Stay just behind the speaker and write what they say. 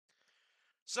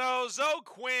So Zoe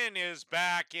Quinn is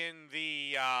back in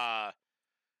the I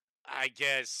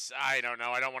guess I don't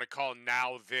know. I don't want to call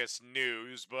now this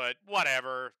news, but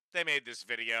whatever. They made this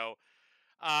video.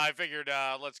 I figured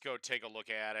let's go take a look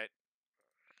at it.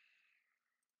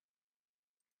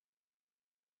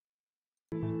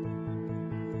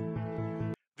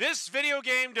 This video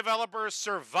game developer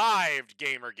survived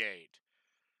GamerGate.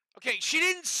 Okay, she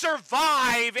didn't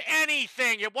survive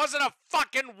anything. It wasn't a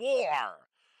fucking war.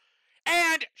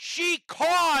 And she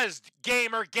caused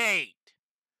GamerGate.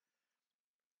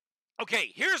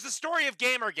 Okay, here's the story of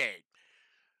GamerGate.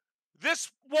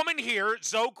 This woman here,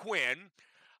 Zoe Quinn,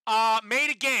 made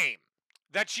a game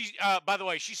that she, by the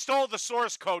way, she stole the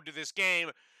source code to this game.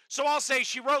 So I'll say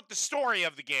she wrote the story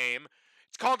of the game.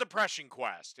 It's called Depression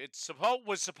Quest. It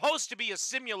was supposed to be a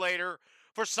simulator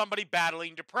for somebody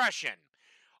battling depression.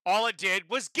 All it did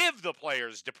was give the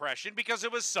players depression because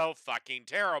it was so fucking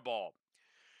terrible.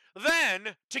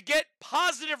 Then, to get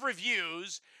positive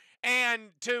reviews and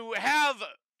to have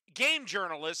game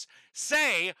journalists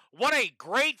say what a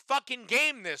great fucking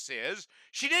game this is,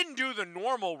 she didn't do the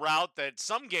normal route that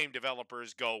some game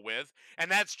developers go with,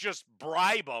 and that's just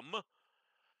bribe them.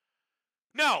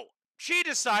 No, she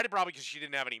decided, probably because she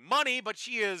didn't have any money, but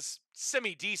she is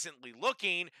semi-decently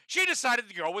looking, she decided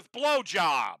to go with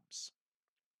blowjobs.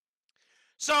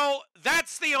 So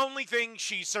that's the only thing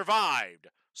she survived,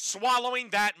 swallowing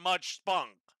that much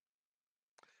spunk.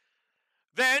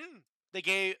 Then the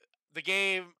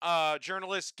game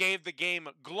journalists gave the game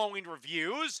glowing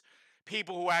reviews.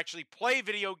 People who actually play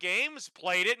video games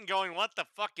played it and going, what the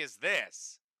fuck is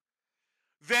this?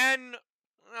 Then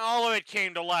all of it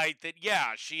came to light that,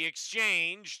 yeah, she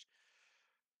exchanged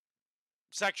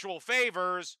sexual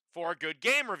favors for a good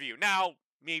game review. Now,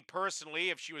 me personally,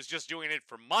 if she was just doing it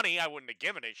for money, I wouldn't have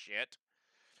given a shit.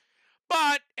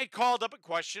 But it called up a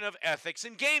question of ethics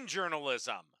in game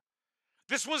journalism.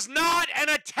 This was not an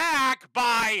attack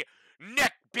by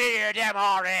neckbeard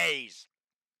MRAs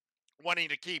wanting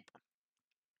to keep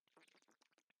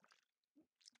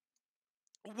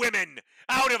women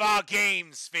out of our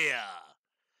game sphere.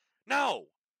 No,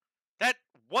 that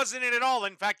wasn't it at all.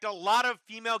 In fact, a lot of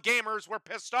female gamers were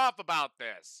pissed off about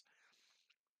this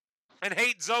and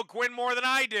hate Zoe Quinn more than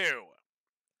I do.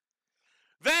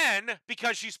 Then,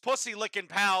 because she's pussy-licking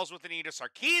pals with Anita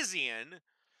Sarkeesian,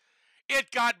 it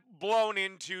got blown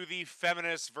into the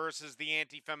feminist versus the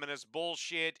anti-feminist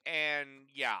bullshit, and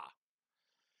yeah.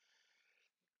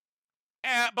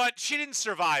 But she didn't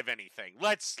survive anything.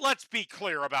 Let's be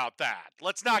clear about that.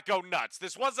 Let's not go nuts.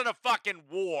 This wasn't a fucking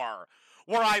war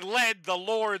where I led the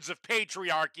lords of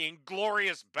patriarchy in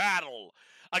glorious battle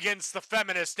against the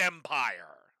feminist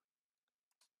empire.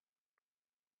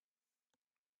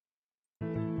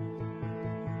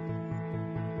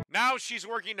 Now she's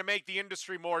working to make the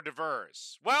industry more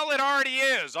diverse. Well, it already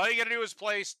is. All you gotta do is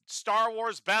play Star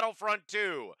Wars Battlefront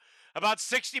 2. About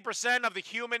 60% of the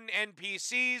human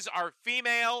NPCs are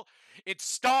female. It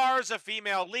stars a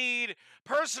female lead.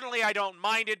 Personally, I don't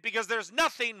mind it because there's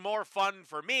nothing more fun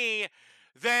for me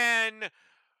than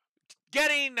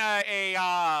getting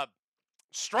a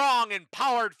strong,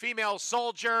 empowered female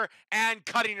soldier and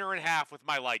cutting her in half with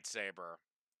my lightsaber.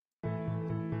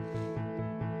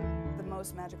 The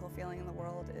most magical feeling in the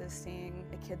world is seeing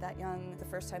a kid that young the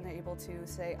first time they're able to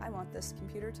say, I want this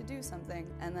computer to do something,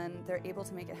 and then they're able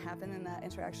to make it happen and that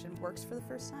interaction works for the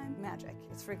first time. Magic.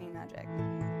 It's freaking magic.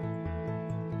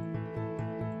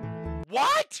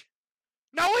 What?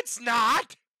 No, it's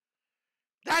not!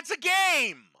 That's a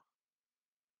game!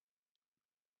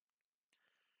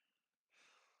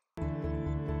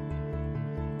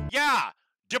 Yeah,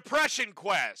 Depression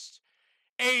Quest.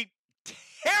 A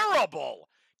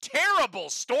terrible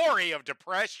story of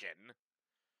depression.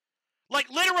 Like,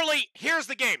 literally, here's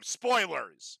the game.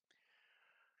 Spoilers.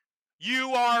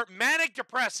 You are manic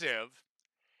depressive,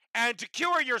 and to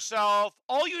cure yourself,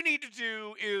 all you need to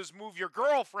do is move your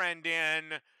girlfriend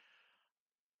in,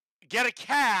 get a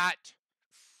cat,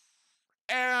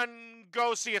 and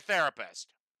go see a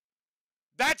therapist.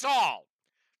 That's all.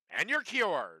 And you're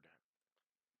cured.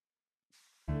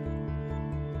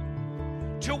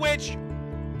 To which,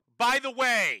 by the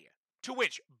way,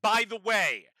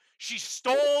 she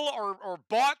stole or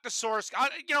bought the source.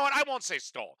 You know what? I won't say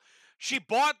stole. She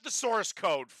bought the source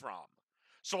code from.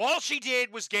 So all she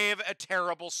did was give a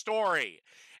terrible story.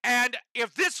 And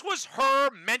if this was her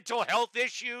mental health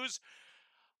issues,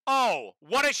 oh,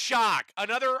 what a shock.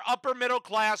 Another upper middle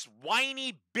class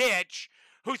whiny bitch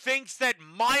who thinks that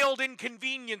mild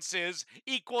inconveniences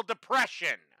equal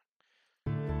depression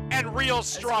and real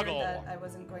struggle. I was worried that I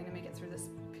wasn't going to make it through this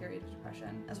period of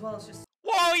depression, as well as just...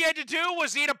 Well, all you had to do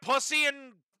was eat a pussy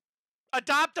and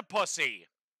Adopt a pussy.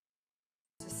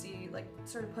 To see, like,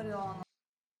 sort of put it all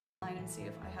online and see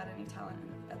if I had any talent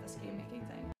at this game making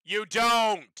thing. You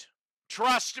don't.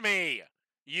 Trust me.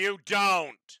 You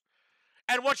don't.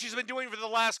 And what she's been doing for the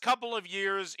last couple of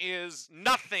years is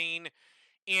nothing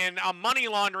in a money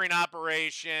laundering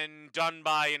operation done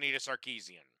by Anita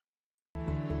Sarkeesian.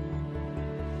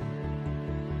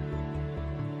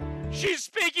 She's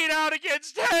speaking out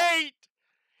against hate.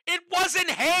 It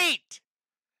wasn't hate.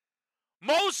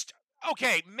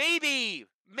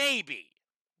 Maybe,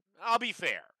 I'll be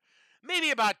fair.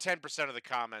 Maybe about 10% of the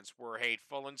comments were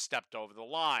hateful and stepped over the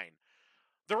line.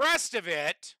 The rest of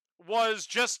it was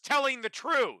just telling the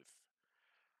truth.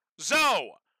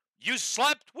 Zoe, you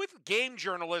slept with game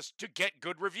journalists to get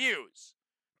good reviews.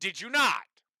 Did you not?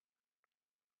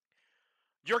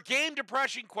 Your game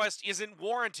depression quest isn't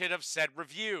warranted of said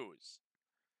reviews.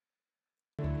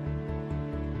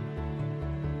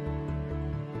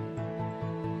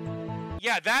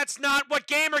 Yeah, that's not what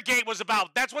GamerGate was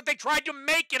about. That's what they tried to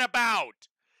make it about.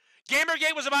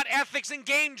 GamerGate was about ethics and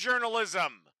game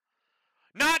journalism.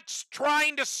 Not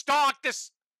trying to stalk this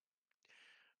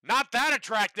not that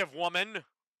attractive woman.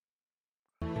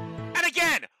 And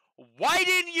again, why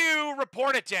didn't you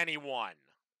report it to anyone?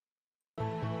 If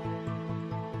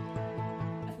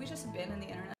we just been in the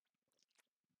internet.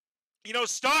 You know,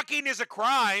 stalking is a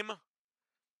crime.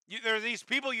 There are these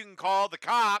people you can call the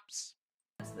cops.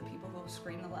 The people who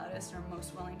scream the loudest and are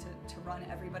most willing to run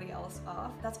everybody else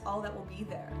off. That's all that will be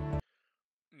there.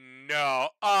 No.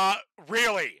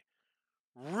 Really?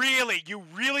 Really? You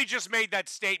really just made that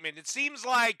statement. It seems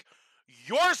like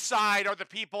your side are the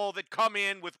people that come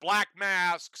in with black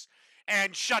masks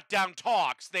and shut down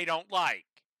talks they don't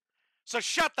like. So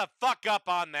shut the fuck up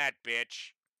on that,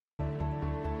 bitch.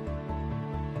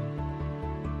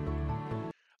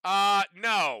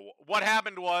 No. What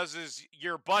happened was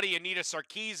your buddy Anita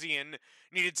Sarkeesian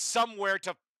needed somewhere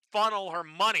to funnel her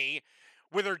money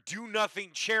with her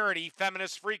do-nothing charity,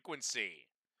 Feminist Frequency.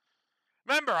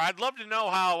 Remember, I'd love to know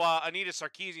how Anita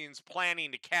Sarkeesian's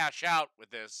planning to cash out with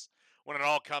this when it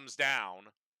all comes down.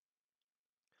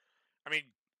 I mean,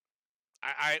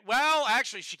 well,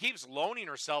 actually, she keeps loaning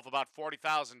herself about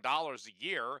 $40,000 a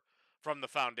year from the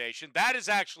foundation. That is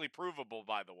actually provable,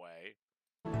 by the way.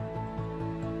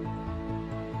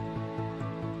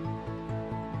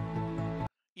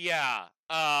 Yeah,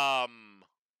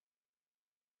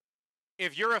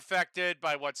 if you're affected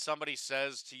by what somebody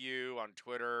says to you on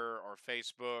Twitter or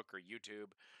Facebook or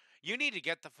YouTube, you need to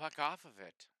get the fuck off of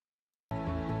it.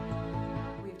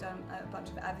 We've done a bunch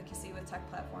of advocacy with tech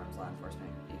platforms, law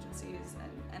enforcement agencies,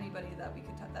 and anybody that we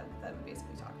could that would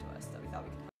basically talk to us that we thought we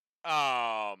could.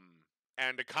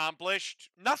 And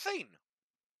accomplished nothing.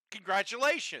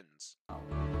 Congratulations. Oh.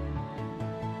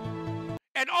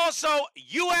 And also,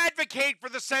 you advocate for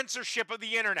the censorship of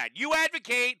the internet. You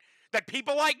advocate that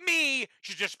people like me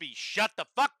should just be shut the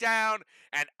fuck down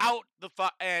and out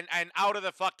out of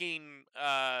the fucking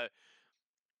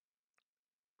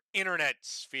internet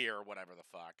sphere, whatever the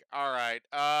fuck. All right.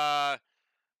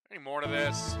 Any more to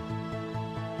this?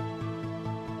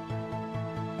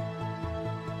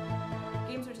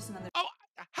 Games are just another. Oh,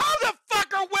 how the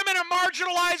fuck are women a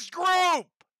marginalized group?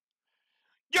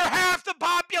 You're half the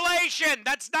population.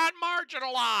 That's not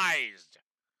marginalized.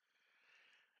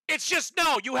 It's just,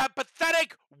 no, you have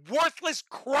pathetic, worthless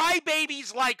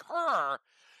crybabies like her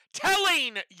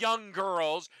telling young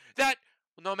girls that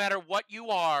no matter what you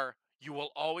are, you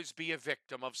will always be a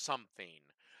victim of something.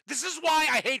 This is why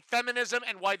I hate feminism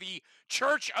and why the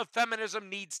Church of Feminism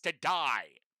needs to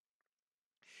die.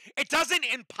 It doesn't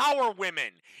empower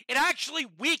women. It actually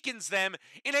weakens them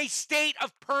in a state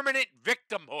of permanent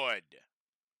victimhood.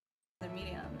 The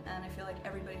medium, and I feel like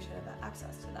everybody should have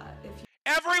access to that.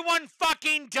 Everyone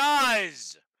fucking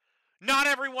does. Not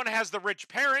everyone has the rich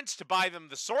parents to buy them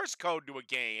the source code to a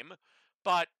game,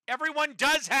 but everyone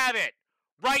does have it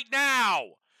right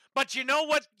now. But you know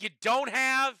what you don't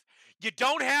have? You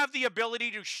don't have the ability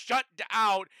to shut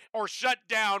out or shut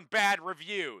down bad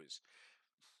reviews.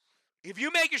 If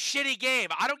you make a shitty game,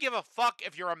 I don't give a fuck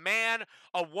if you're a man,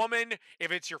 a woman,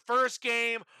 if it's your first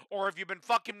game, or if you've been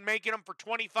fucking making them for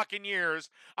 20 fucking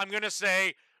years, I'm going to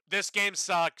say, this game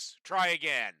sucks, try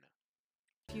again.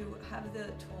 If you have the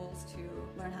tools to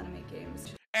learn how to make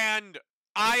games. And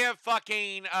I have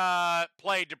fucking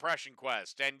played Depression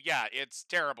Quest, and yeah, it's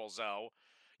terrible, Zoe.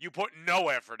 You put no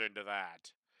effort into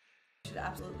that. You should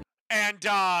absolutely. And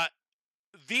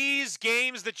these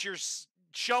games that you're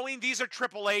showing, these are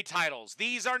AAA titles.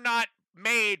 These are not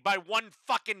made by one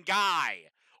fucking guy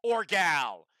or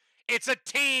gal. It's a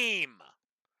team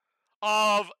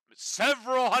of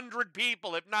several hundred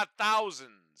people, if not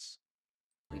thousands.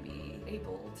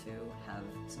 able to have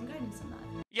some guidance in that.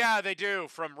 Yeah, they do,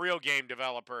 from real game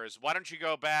developers. Why don't you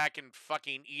go back and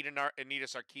fucking eat Anita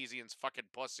Sarkeesian's fucking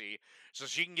pussy so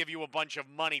she can give you a bunch of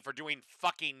money for doing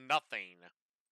fucking nothing?